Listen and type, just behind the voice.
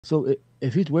So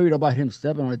if he's worried about him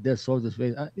stepping on a dead soldier's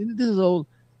face, this is all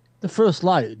the first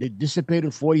lie. They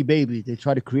dissipated 40 babies. They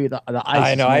try to create the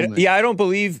I ISIS know. movement. Yeah, I don't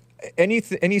believe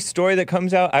any story that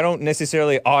comes out. I don't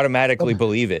necessarily automatically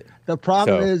believe it. The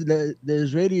problem So is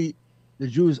the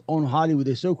Jews own Hollywood.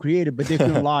 They're so creative, but they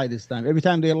couldn't lie this time. Every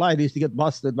time they lie, they used to get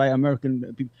busted by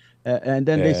American people. And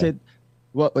then they yeah. said,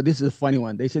 well, but this is a funny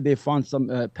one. They said they found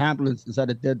some pamphlets inside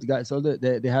a dead guy. So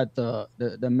they had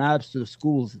the maps to the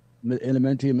schools,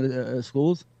 elementary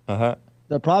schools. Uh-huh.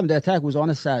 The problem, the attack was on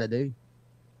a Saturday. And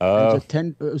Oh,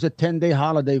 it was a 10-day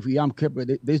holiday for Yom Kippur.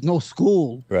 There's no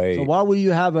school. So right. why would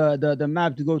you have the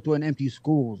map to go to an empty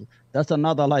school? That's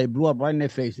another lie. It blew up right in their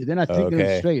faces. They're not thinking it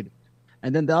Okay. straight.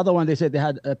 And then the other one, they said they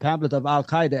had a pamphlet of Al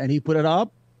Qaeda, and he put it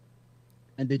up.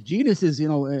 And the geniuses, in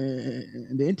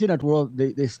the internet world,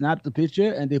 they snapped the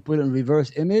picture and they put it in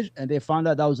reverse image, and they found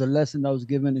out that was a lesson that was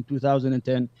given in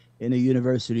 2010 in a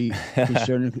university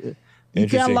concerning. You can't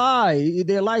Interesting. lie.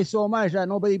 They lie so much that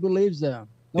nobody believes them.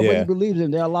 Nobody Yeah. believes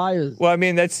them. They're liars. Well, I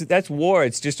mean, that's war.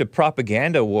 It's just a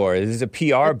propaganda war. This is a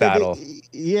PR battle.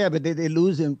 Yeah, but they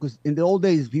lose them because in the old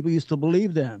days people used to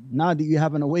believe them. Now that you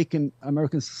have an awakened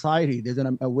American society, there's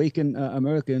an awakened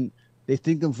American. They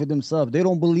think them for themselves. They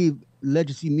don't believe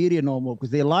legacy media no more because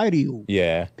they lie to you.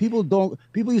 Yeah. People don't.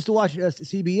 People used to watch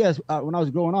CBS when I was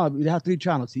growing up. They had three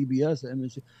channels: CBS,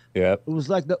 and Yep. it was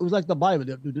like the Bible.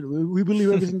 We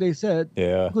believe everything they said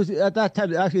Yeah. because at that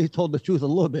time they actually told the truth a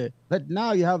little bit. But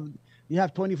now you have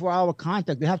 24-hour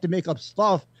contact. They have to make up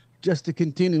stuff just to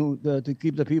continue to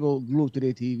keep the people glued to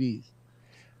their TVs.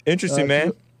 Interesting, To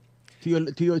man. your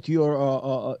to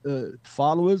your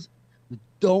followers,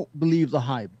 don't believe the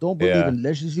hype. Don't believe Yeah. in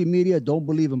legacy media. Don't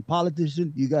believe in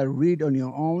politicians. You got to read on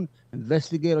your own,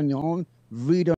 investigate on your own, read